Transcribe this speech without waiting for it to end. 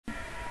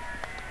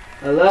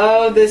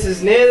Hello, this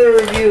is Near the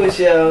Reviewer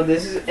Show.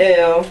 This is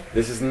L.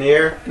 This is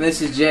Near. And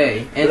this is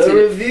Jay. And the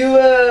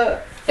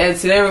Reviewer. And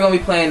today we're going to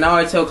be playing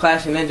Naruto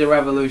Clash of Ninja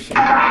Revolution.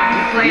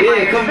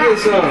 Yeah, come get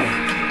some.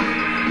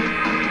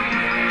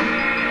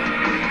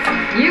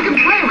 You can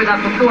play with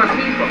up to 4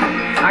 people.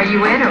 Are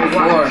you in or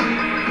what?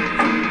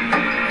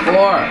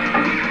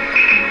 4.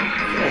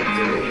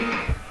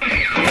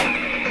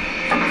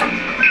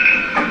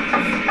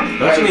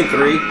 Don't you mean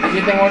 3? Is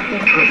your thing working?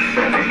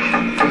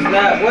 It's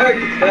not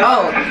working.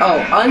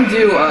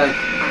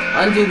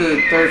 Undo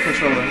the third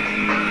controller.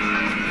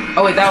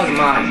 Oh wait, that was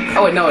mine.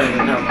 Oh wait, no it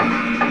isn't. Never mind.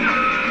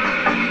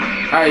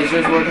 Alright, is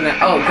yours working now?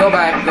 Oh, go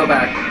back.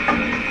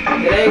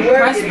 It ain't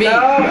working. Press B.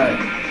 No. Right.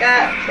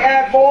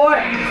 God,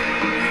 boy.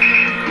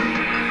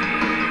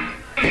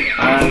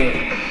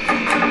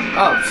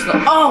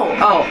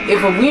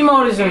 If a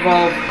Wiimote is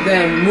involved,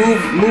 then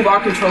move our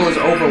controllers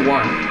over 1.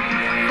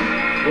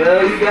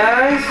 Well, you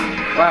guys.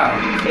 Wow.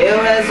 L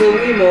has a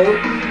Wiimote.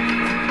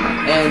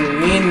 And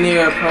me and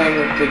Near are playing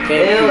with the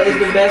game. L is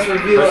the best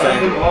reviewer of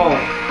them all.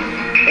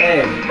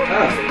 And,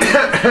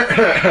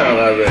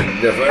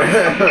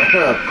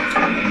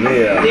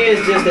 Yeah.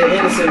 Near's just an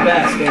innocent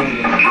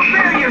bystander.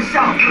 Prepare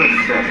yourself.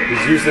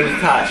 He's using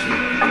Itachi.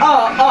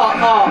 I'll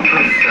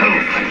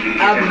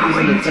be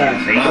using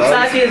Itachi.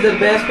 Itachi is the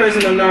best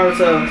person in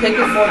Naruto. Take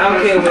it for I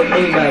don't care what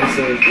anybody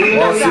says.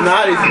 Well,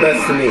 Tsunadi's the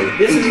best to me.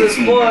 This is a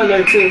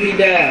spoiler too. He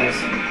dies.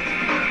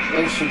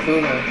 And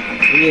Shippuden.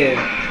 Yeah.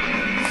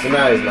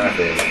 Tsunadi's my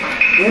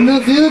favorite. In the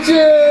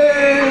future.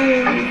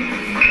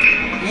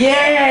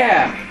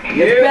 Yeah.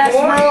 The best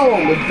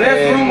room. The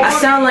best room. I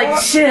sound like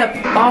Chip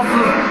off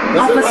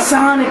of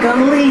Sonic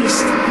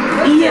Unleashed.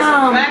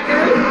 Yum.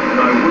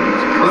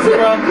 Is it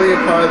probably a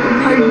part of the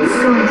Beatles?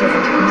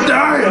 Get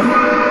ready.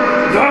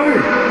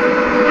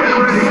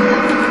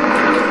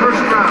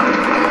 First round.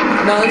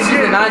 No, this is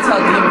the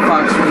Nine-Tailed Demon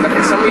Fox room. But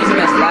for some reason,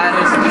 that's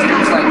ladders. It just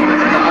looks like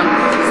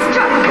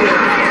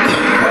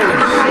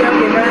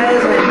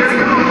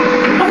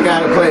I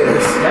gotta play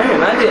this.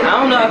 Damn, I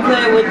don't know. I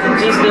played with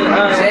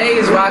Jay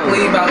is Rock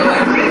Lee, by the way.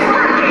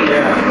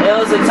 Yeah.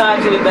 L's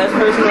Itachi, the best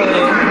person in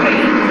here.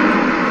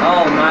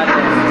 Oh my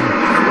damn.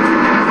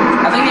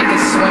 I think you can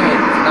swing it.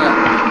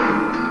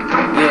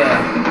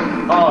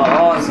 Yeah. Oh,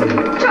 awesome.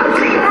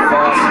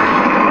 Awesome.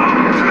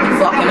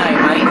 Fucking night,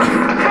 mate.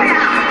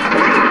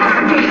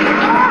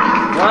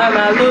 Why am I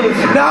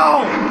losing?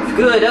 No!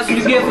 Good, that's what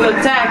you get for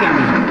attacking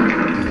me.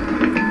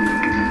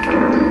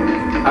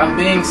 I'm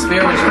being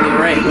spiritually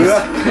raised.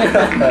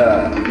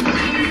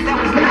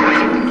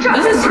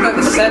 This is like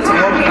a set to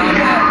Mortal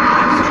Kombat.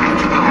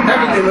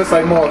 Everything looks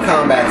like Mortal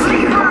Kombat to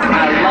me.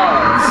 I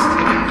lost.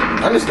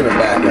 I'm just gonna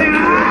back up here.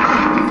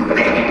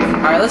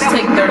 Alright, let's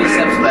take 30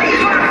 steps back.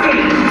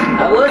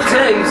 I would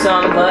tell you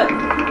something, but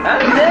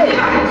I'm dead.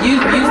 Use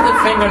the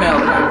fingernail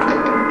gun.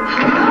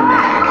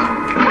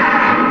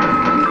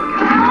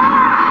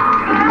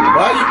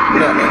 Why you?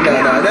 No.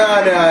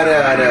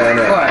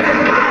 What?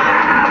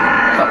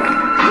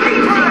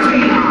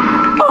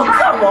 Oh,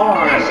 come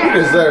on! You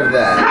deserve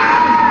that,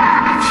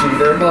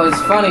 cheater. Well,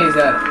 what's funny is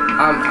that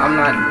I'm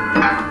not.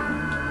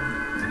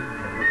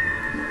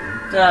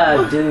 Ah,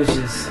 douches.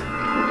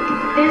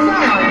 Is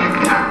not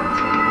yet.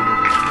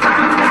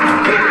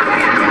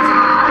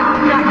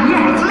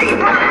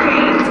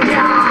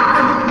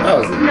 That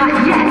was it. Not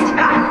yet.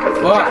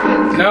 What?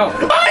 No.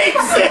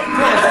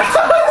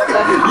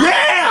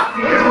 Yeah!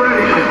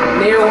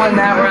 Near won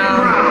that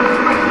round.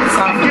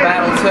 Time for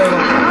battle 2.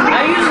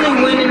 I usually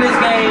win in this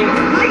game.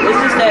 It's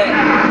just that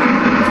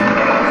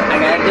I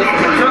got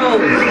different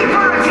controls.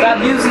 Stop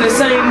using the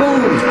same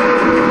move.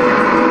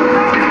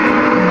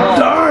 Oh,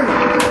 Darn!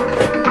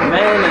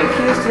 man, I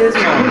kissed his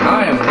mom.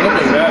 I am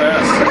whipping that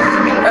ass.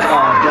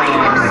 Oh,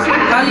 damn.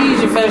 How do you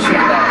use your finisher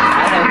with that?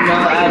 I have no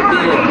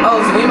idea.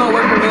 Oh, is the Wiimote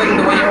working good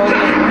the way you're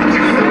holding it?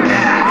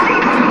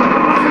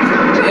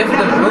 If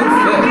the boot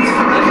fits.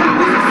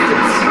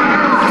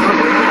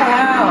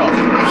 Wow.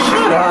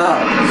 Shut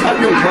up!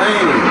 Stop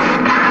complaining.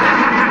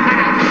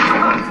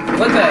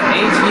 What's that?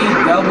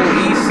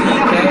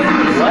 H-E-double-E-C-K?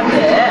 What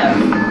the F?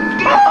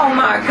 Oh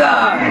my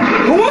god!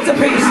 Who wants a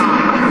piece?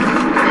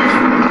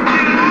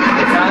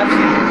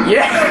 Itachi?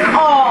 Yeah!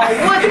 Oh,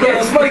 what the?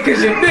 It's funny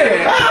because you're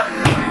dead.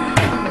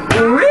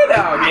 Rid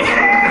of me.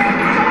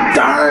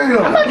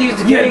 Darn!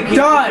 You're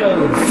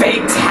done!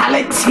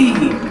 Fatality!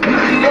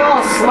 You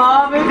all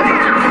Slavic?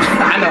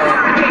 I know.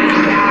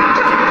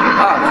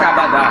 Oh crap,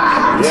 I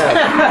died. Yeah.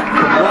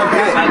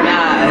 I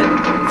died.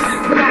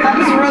 How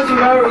does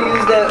Orochimaru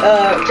use that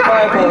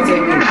fireball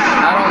technique?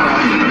 I don't know.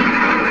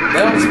 They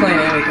don't explain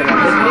anything on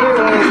If this. Near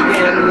wins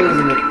again, I'm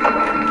losing it.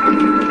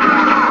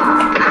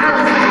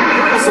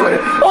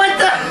 What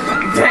the?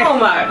 Oh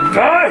my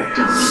god!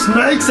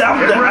 Snakes out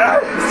there!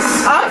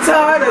 I'm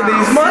tired of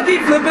these monkey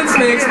flipping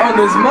snakes on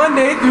this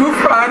Monday through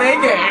Friday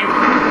game.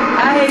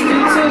 I hate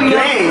you too,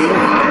 young.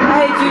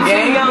 I hate you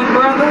too, young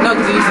brother. No,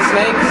 because these are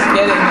snakes.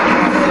 Get it?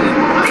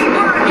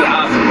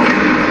 Yeah.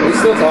 Are we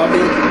still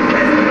talking?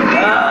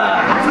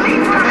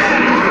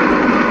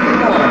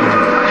 Come on.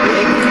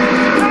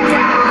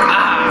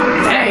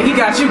 Dang, he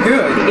got you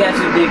good. He got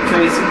you, Dick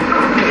Tracy.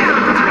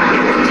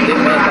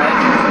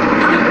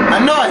 I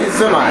know his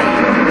semi.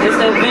 It's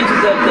the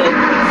Adventures of the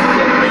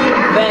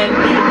Van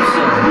Beep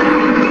Show.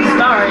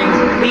 Starring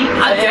Beep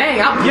Van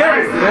Dang, I'm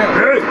curious.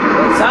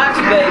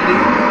 Versace, baby.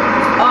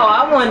 Oh,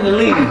 I wanted to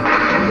leave.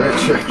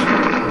 Richard.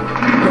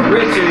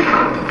 Richard.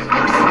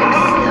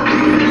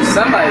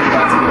 Somebody's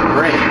about to get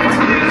raped.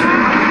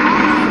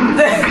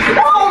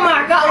 Oh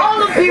my god, all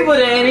the people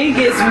there and he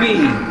gets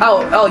me.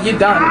 Oh, you're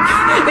done.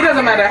 It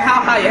doesn't matter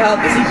how high your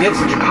health is, he gets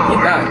you.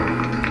 You're done.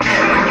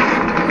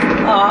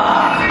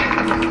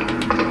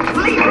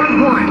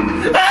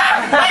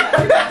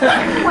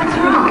 What's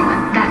wrong?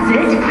 That's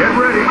it? Get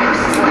ready.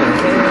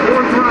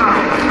 Fourth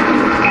round.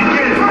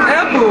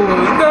 Apple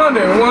was done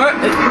and what?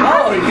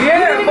 Oh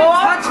yeah, boy.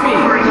 Touch me.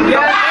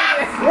 Yeah.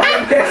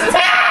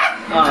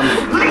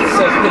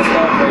 So pissed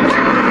off right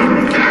now.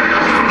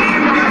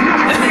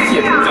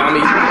 You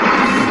dummy.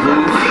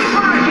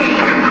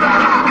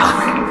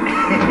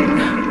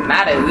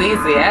 Not as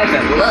easy as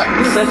it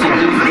looks. Such a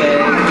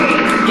douchebag.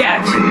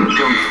 Gotcha.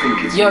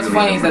 You know what's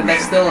funny is that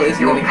still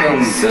isn't gonna kill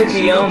me.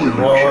 Tsukiyomi.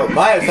 Well,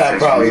 my attack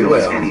probably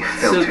will.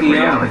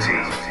 Tsukiyomi.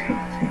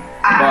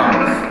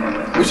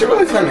 We should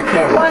really turn the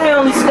camera. Why they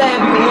only stab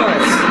you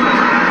once?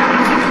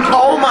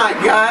 Oh my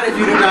god, if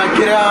you do not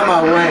get out of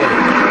my way.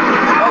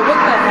 Oh, what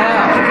the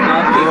hell?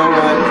 You know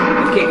what?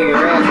 I'm kicking your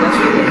ass. That's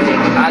what they did.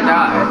 I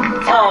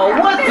died. Oh,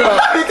 what the?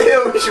 I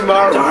killed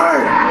Shimaro.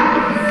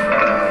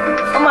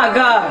 Oh my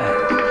god.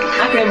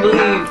 I can't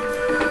believe.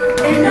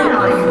 Is that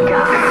all you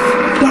got?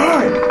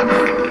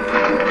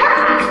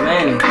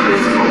 Man.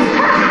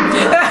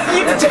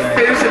 You can just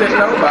finish it at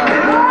nobody.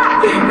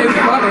 It's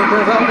funny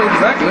because I'm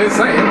exactly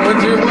saying what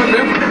you want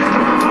them.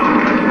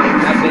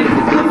 I bet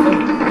the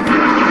different.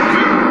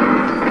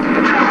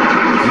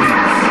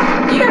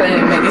 You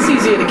gotta admit, it's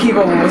easier to keep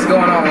up with what's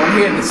going on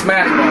here in the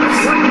Smash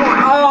Bros.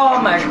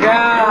 Oh my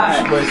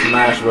god. Play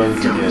Smash Bros.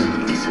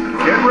 Again.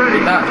 Get ready.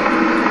 Nah.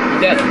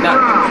 You're dead. Nah.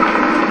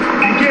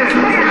 Begin.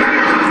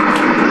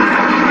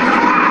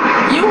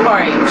 You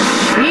are a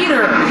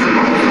cheater.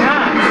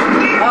 God.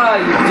 Oh,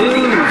 you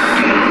douche.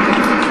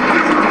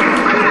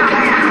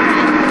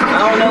 I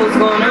don't know what's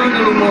going on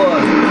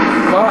anymore.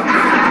 Fuck.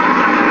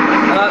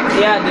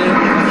 Yeah, I do.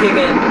 I'm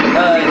kicking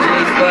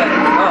Jay's butt.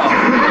 Oh.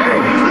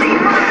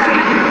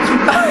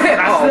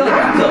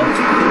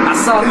 I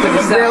saw Is through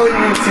this the a daily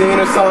routine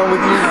or something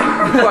with you?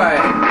 What?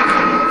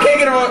 Can't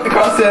get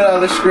across that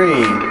other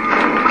screen.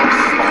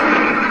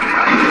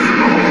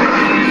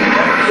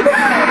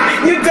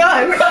 You're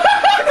done.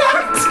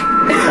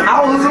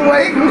 I was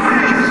waiting.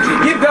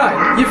 You're done.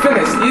 You're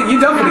finished.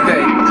 You're done for the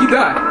day. You're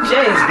done.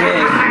 Jay's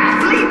gay.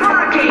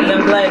 And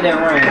I'm glad that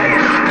ran.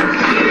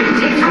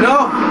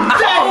 No.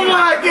 Oh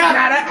my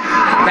god!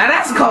 Now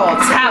that's called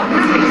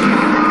talent.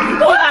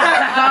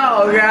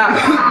 Oh god.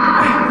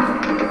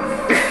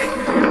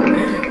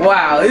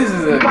 Wow, this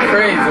is a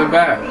crazy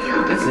battle.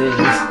 This is.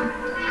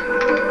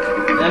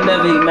 I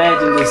never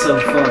imagined this so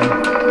fun.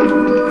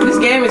 This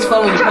game is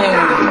fun when you're playing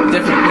with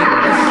different people.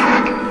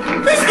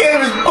 This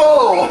game is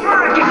bull!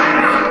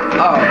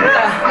 Oh.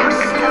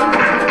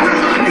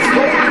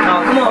 Oh,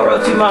 come on,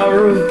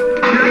 Orochimaru.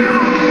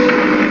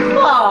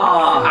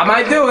 Oh, I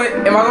might do it.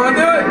 Am I gonna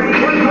do it?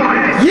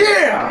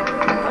 Yeah!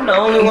 I'm the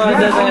only one that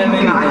doesn't have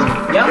anything.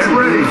 Y'all some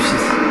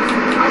douches.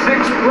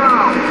 Sixth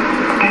round.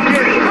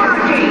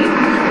 Begin.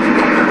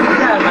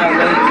 Get out of my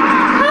way.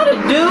 How the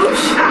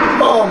douche?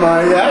 Oh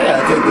my god, I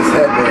gotta take this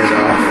headband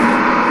off.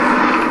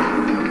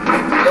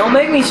 Don't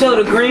make me show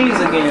the greens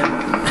again.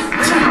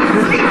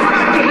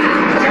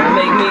 Don't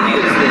make me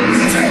use this.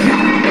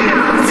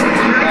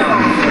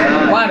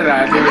 Why did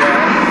I do that?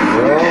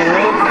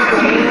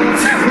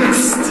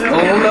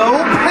 Oh no,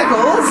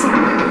 pickles!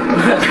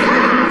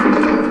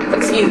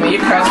 Excuse me,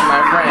 you're crushing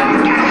my friend.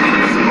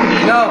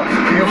 No!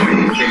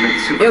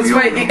 It was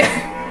fake.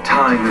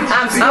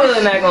 I'm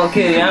still not gonna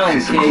kill you. I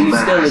don't care. You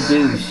still a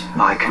douche.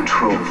 I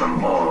control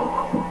them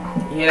all.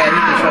 Yeah, he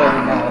controls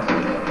them all.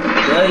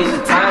 Well, he's a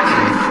Tachi.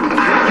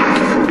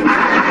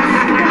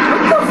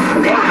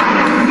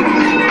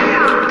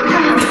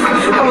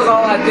 That was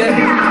all I did.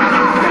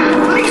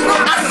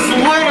 I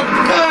swear to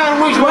God,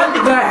 What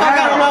the hell? I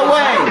got out of my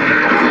way.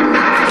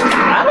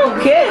 I don't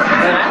care,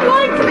 but I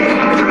like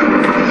it.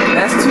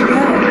 That's too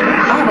bad.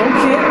 I don't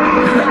care.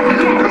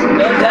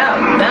 No doubt.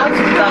 Now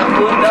you stop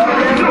putting all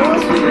that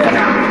bullshit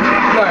out.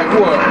 Like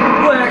what?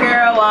 What a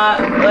girl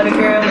what a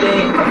girl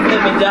did. A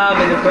flipping job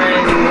in the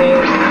brand new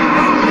head.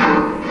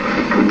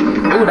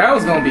 Ooh, that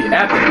was gonna be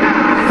epic.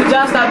 Could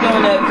y'all stop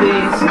doing that,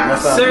 please?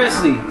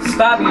 Seriously,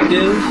 stop, you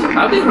douche.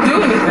 I didn't do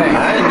anything.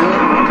 I didn't do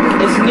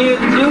it. It's near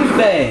the douche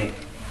bag.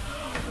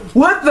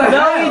 What the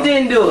hell? No, he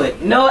didn't do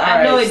it. No,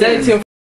 I know he Stay didn't. tuned.